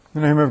In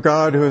the name of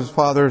God, who is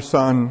Father,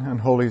 Son, and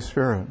Holy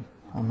Spirit.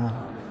 Amen.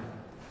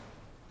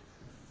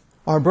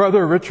 Our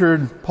brother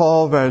Richard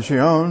Paul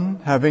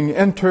Vaggione, having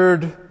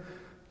entered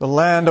the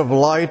land of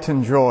light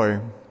and joy,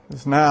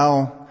 is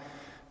now,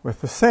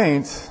 with the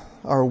saints,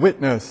 our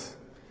witness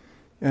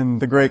in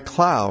the great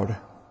cloud.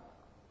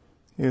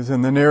 He is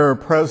in the nearer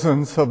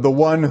presence of the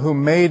one who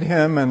made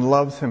him and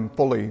loves him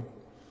fully,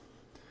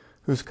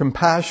 whose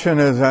compassion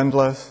is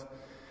endless,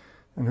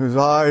 and whose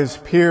eyes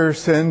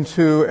pierce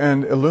into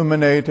and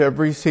illuminate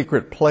every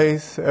secret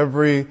place,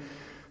 every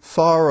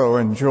sorrow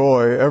and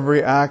joy,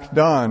 every act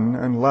done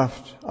and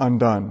left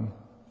undone.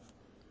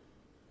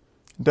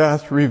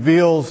 Death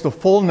reveals the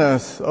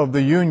fullness of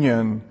the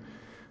union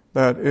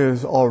that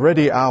is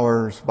already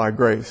ours by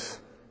grace.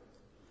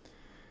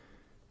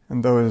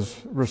 And though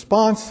his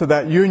response to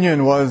that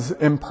union was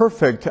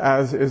imperfect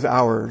as is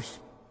ours,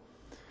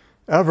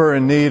 ever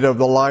in need of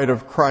the light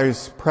of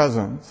Christ's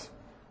presence,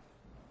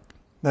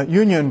 that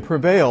union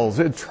prevails,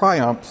 it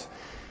triumphs,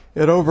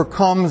 it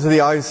overcomes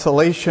the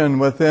isolation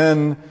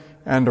within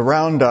and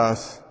around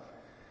us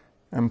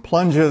and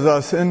plunges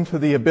us into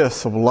the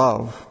abyss of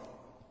love.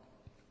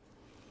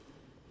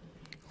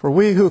 For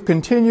we who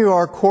continue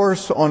our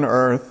course on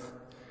earth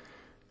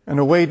and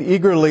await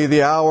eagerly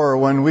the hour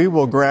when we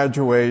will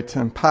graduate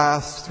and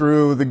pass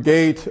through the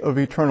gate of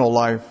eternal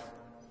life,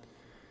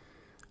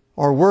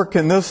 our work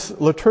in this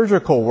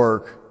liturgical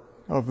work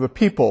of the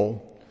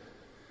people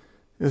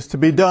is to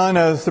be done,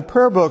 as the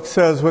prayer book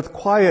says, with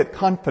quiet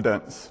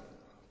confidence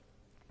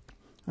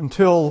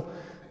until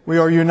we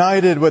are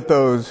united with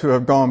those who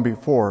have gone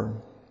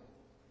before.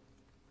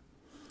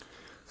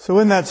 So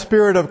in that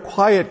spirit of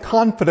quiet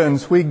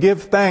confidence, we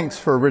give thanks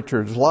for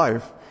Richard's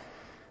life.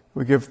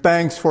 We give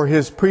thanks for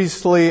his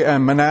priestly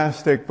and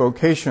monastic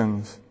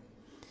vocations,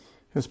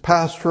 his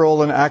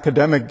pastoral and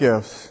academic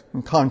gifts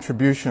and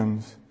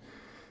contributions,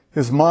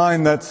 his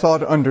mind that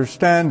sought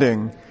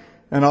understanding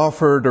and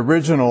offered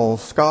original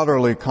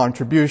scholarly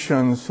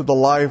contributions to the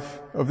life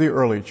of the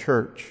early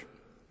church.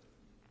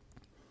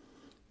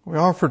 We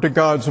offer to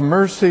God's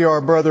mercy our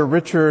brother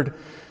Richard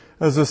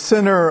as a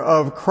sinner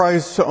of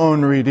Christ's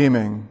own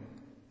redeeming.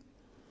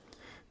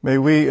 May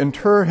we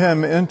inter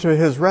him into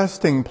his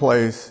resting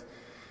place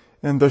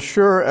in the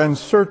sure and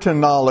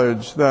certain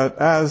knowledge that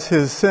as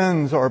his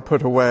sins are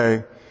put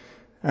away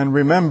and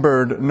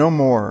remembered no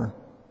more,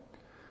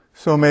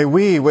 so may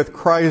we with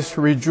Christ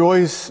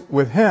rejoice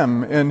with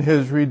him in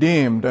his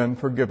redeemed and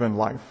forgiven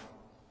life.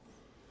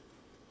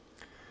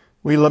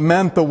 We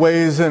lament the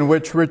ways in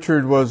which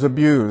Richard was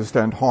abused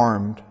and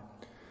harmed,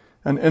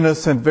 an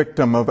innocent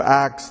victim of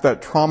acts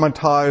that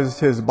traumatized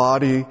his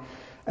body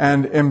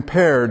and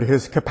impaired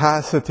his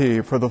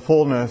capacity for the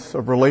fullness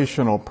of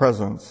relational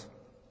presence.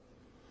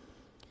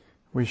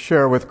 We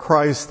share with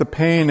Christ the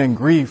pain and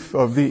grief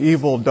of the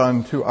evil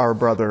done to our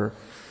brother.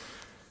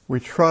 We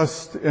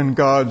trust in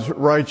God's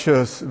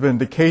righteous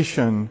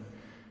vindication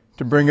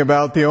to bring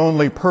about the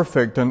only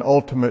perfect and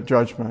ultimate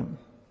judgment.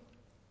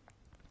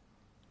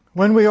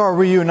 When we are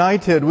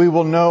reunited, we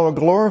will know a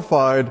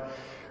glorified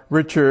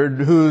Richard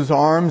whose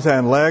arms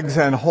and legs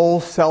and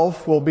whole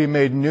self will be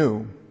made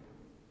new.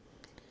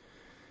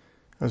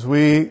 As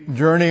we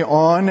journey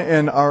on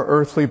in our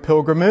earthly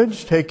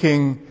pilgrimage,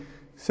 taking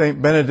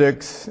St.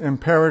 Benedict's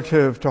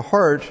imperative to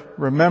heart,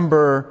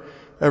 remember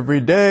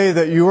every day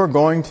that you are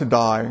going to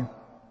die.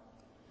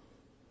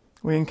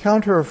 We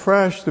encounter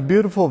afresh the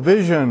beautiful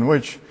vision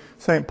which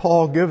St.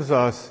 Paul gives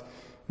us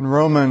in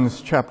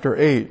Romans chapter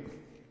 8.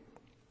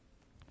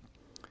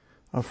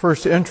 Of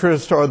first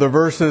interest are the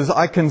verses,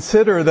 I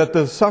consider that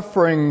the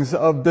sufferings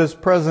of this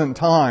present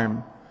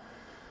time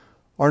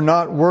are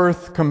not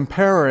worth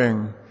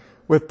comparing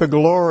with the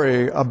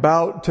glory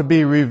about to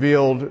be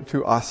revealed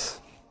to us.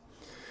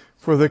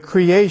 For the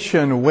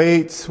creation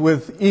waits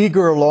with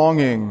eager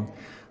longing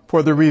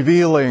for the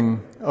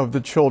revealing of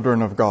the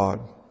children of God.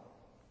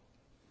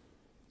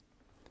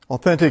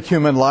 Authentic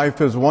human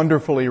life is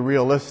wonderfully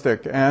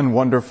realistic and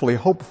wonderfully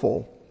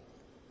hopeful.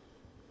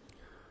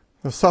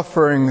 The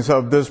sufferings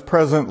of this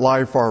present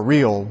life are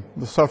real.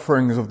 The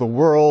sufferings of the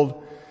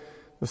world,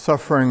 the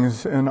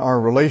sufferings in our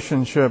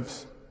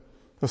relationships,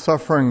 the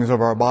sufferings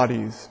of our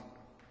bodies.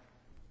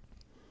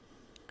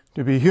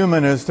 To be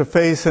human is to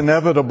face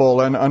inevitable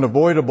and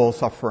unavoidable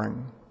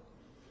suffering.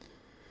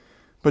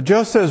 But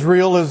just as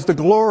real is the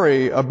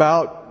glory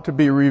about to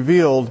be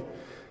revealed,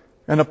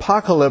 an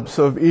apocalypse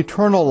of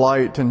eternal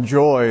light and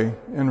joy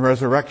in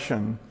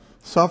resurrection.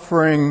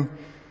 Suffering,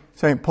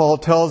 St. Paul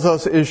tells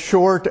us, is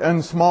short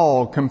and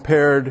small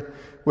compared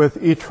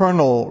with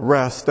eternal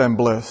rest and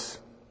bliss.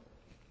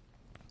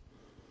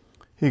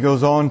 He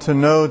goes on to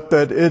note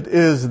that it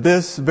is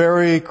this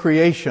very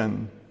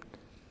creation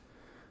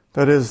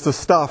that is the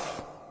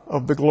stuff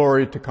of the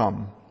glory to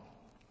come.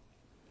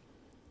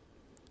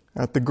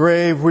 At the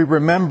grave, we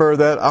remember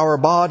that our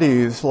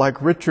bodies, like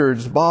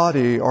Richard's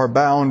body, are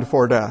bound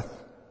for death.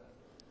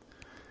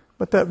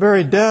 But that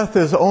very death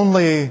is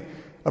only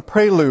a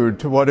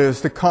prelude to what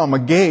is to come, a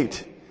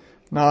gate,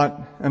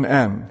 not an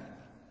end.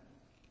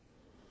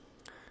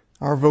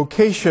 Our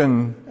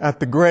vocation at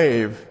the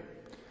grave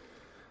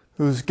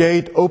whose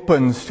gate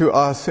opens to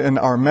us in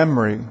our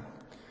memory,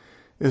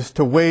 is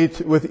to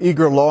wait with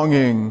eager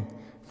longing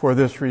for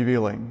this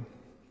revealing.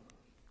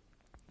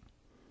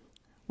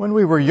 When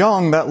we were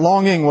young, that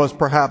longing was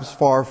perhaps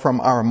far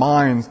from our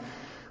minds.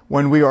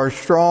 When we are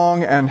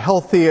strong and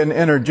healthy and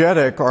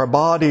energetic, our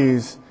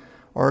bodies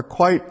are a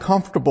quite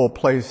comfortable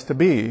place to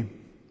be.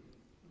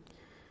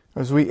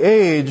 As we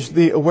age,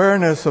 the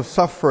awareness of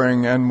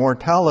suffering and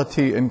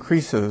mortality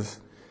increases.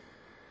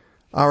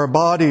 Our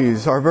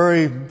bodies, our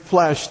very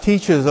flesh,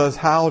 teaches us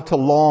how to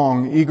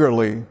long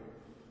eagerly.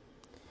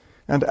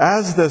 And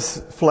as this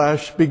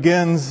flesh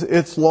begins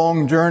its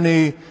long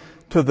journey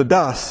to the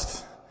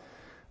dust,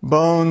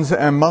 bones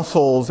and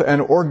muscles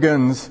and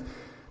organs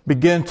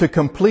begin to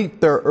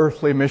complete their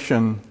earthly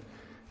mission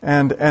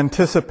and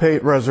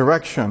anticipate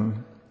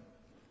resurrection.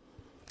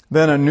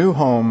 Then a new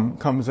home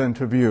comes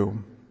into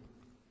view.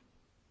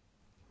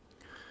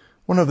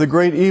 One of the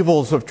great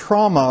evils of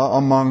trauma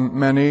among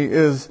many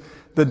is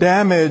the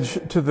damage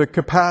to the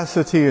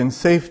capacity and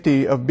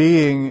safety of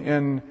being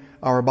in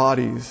our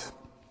bodies.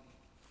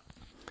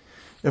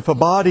 If a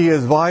body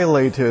is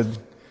violated,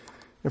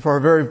 if our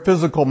very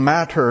physical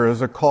matter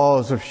is a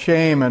cause of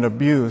shame and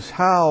abuse,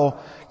 how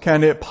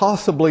can it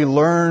possibly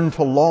learn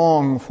to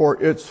long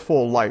for its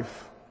full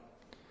life?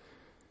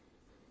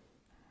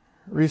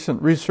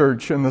 Recent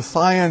research in the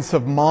science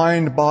of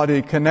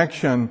mind-body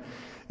connection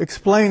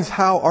explains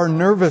how our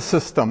nervous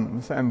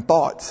systems and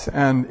thoughts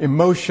and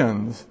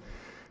emotions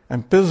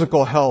and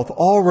physical health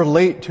all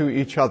relate to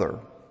each other.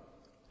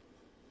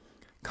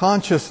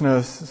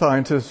 Consciousness,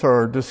 scientists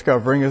are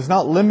discovering, is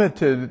not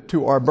limited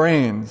to our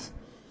brains.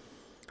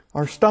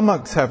 Our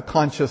stomachs have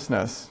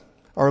consciousness.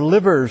 Our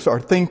livers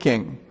are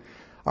thinking.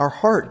 Our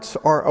hearts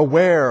are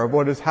aware of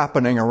what is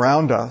happening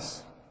around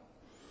us.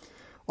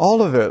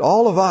 All of it,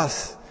 all of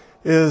us,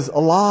 is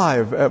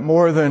alive at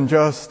more than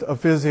just a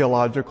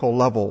physiological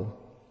level.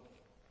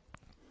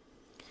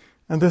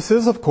 And this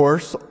is, of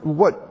course,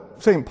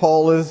 what St.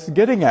 Paul is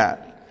getting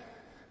at.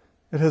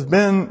 It has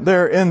been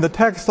there in the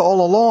text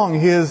all along.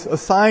 He is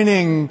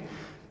assigning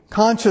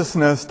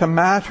consciousness to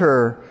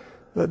matter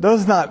that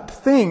does not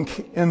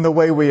think in the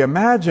way we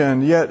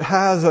imagine, yet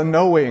has a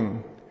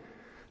knowing,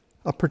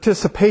 a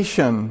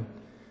participation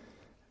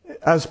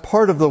as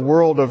part of the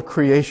world of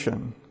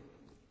creation.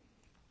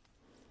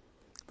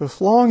 This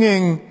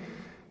longing,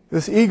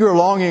 this eager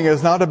longing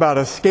is not about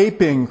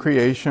escaping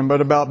creation,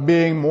 but about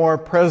being more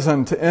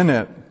present in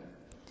it,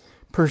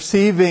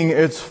 perceiving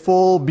its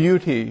full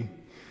beauty,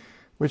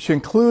 which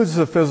includes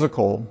the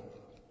physical,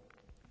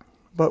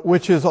 but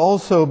which is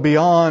also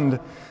beyond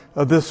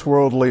this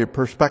worldly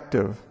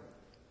perspective.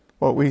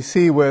 What we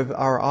see with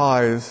our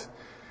eyes,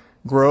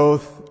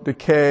 growth,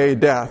 decay,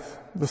 death,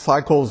 the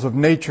cycles of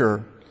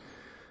nature,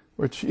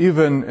 which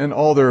even in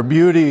all their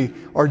beauty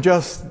are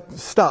just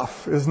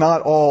stuff, is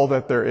not all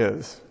that there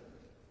is.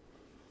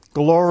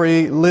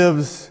 Glory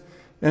lives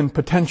in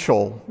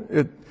potential.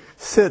 It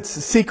sits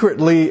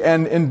secretly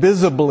and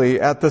invisibly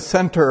at the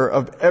center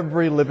of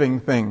every living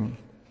thing.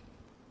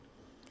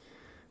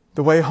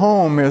 The way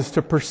home is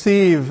to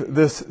perceive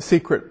this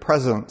secret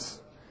presence,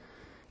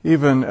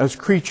 even as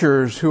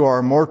creatures who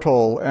are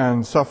mortal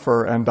and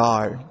suffer and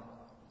die.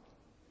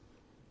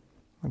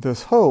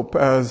 This hope,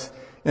 as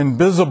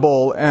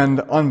invisible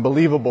and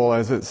unbelievable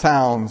as it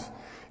sounds,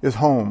 is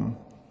home.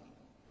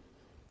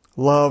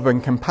 Love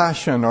and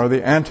compassion are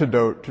the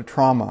antidote to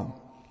trauma.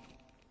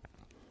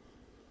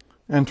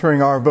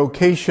 Entering our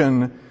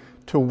vocation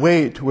to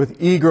wait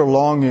with eager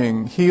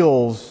longing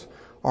heals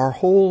our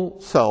whole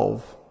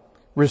self,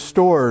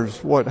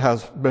 restores what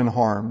has been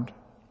harmed.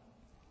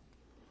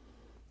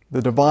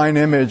 The divine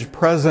image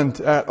present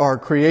at our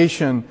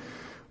creation,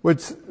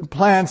 which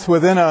plants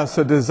within us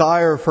a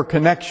desire for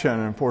connection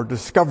and for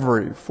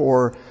discovery,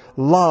 for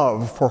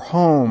love, for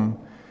home,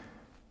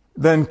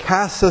 then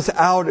casts us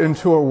out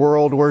into a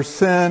world where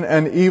sin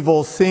and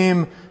evil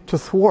seem to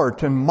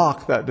thwart and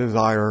mock that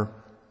desire.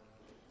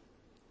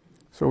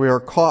 So we are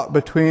caught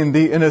between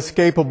the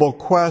inescapable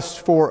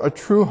quest for a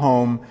true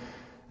home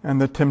and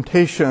the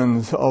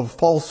temptations of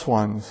false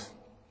ones.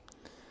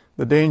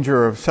 The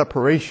danger of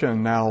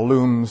separation now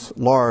looms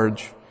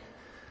large.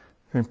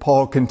 And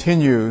Paul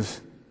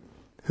continues,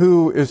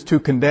 who is to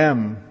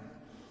condemn?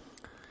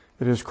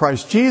 It is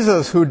Christ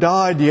Jesus who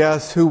died,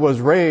 yes, who was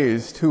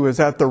raised, who is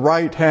at the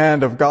right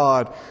hand of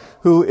God,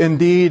 who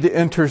indeed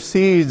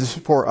intercedes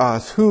for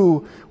us.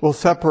 Who will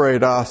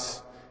separate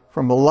us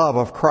from the love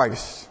of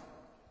Christ?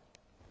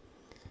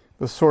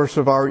 The source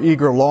of our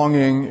eager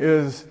longing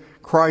is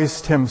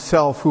Christ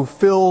himself, who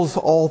fills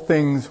all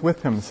things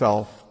with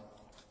himself.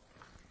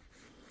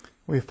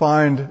 We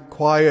find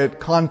quiet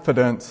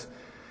confidence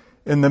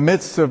in the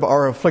midst of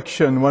our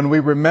affliction when we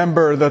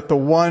remember that the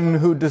one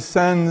who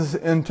descends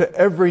into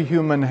every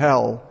human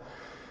hell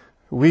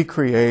we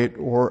create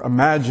or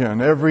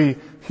imagine, every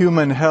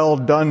human hell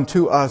done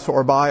to us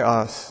or by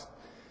us,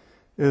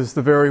 is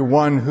the very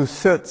one who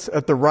sits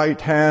at the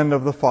right hand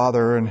of the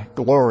Father in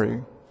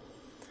glory,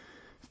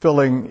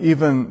 filling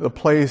even the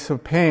place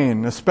of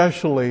pain,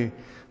 especially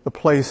the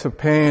place of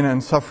pain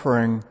and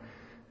suffering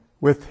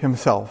with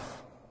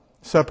himself.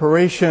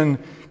 Separation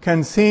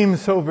can seem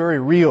so very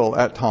real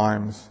at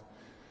times,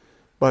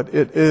 but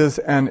it is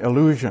an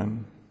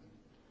illusion.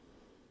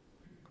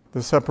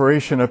 The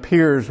separation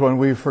appears when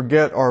we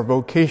forget our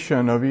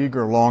vocation of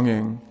eager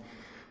longing,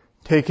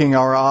 taking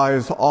our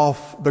eyes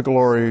off the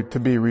glory to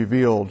be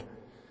revealed.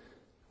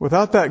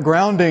 Without that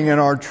grounding in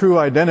our true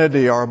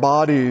identity, our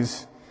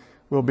bodies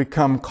will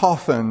become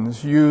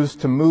coffins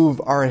used to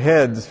move our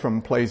heads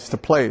from place to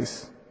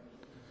place.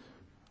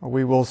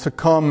 We will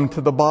succumb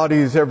to the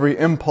body's every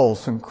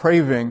impulse and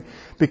craving,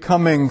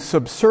 becoming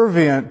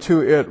subservient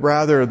to it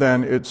rather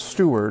than its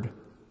steward.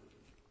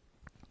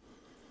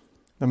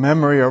 The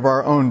memory of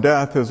our own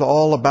death is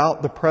all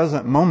about the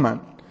present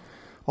moment,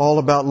 all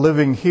about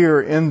living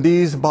here in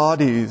these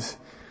bodies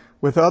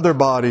with other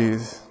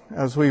bodies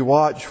as we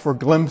watch for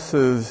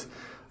glimpses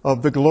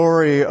of the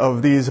glory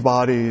of these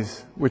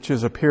bodies which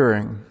is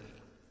appearing.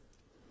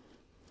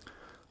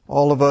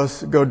 All of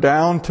us go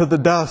down to the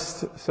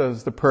dust,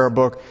 says the prayer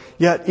book,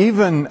 yet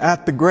even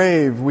at the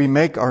grave we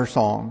make our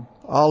song.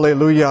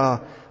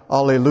 Alleluia,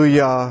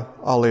 alleluia,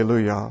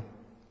 alleluia.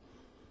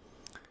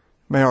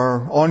 May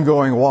our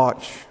ongoing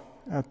watch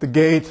at the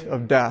gate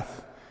of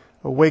death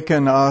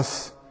awaken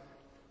us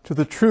to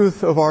the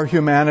truth of our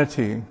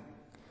humanity,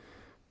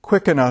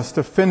 quicken us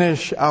to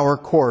finish our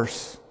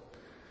course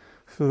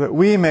so that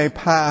we may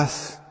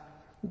pass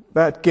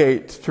that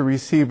gate to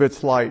receive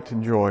its light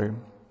and joy.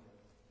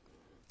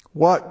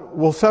 What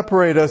will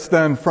separate us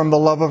then from the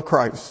love of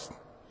Christ?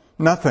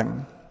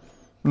 Nothing,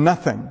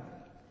 nothing,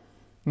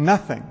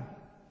 nothing,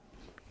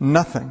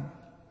 nothing,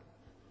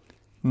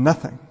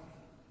 nothing.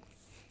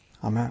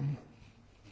 Amen.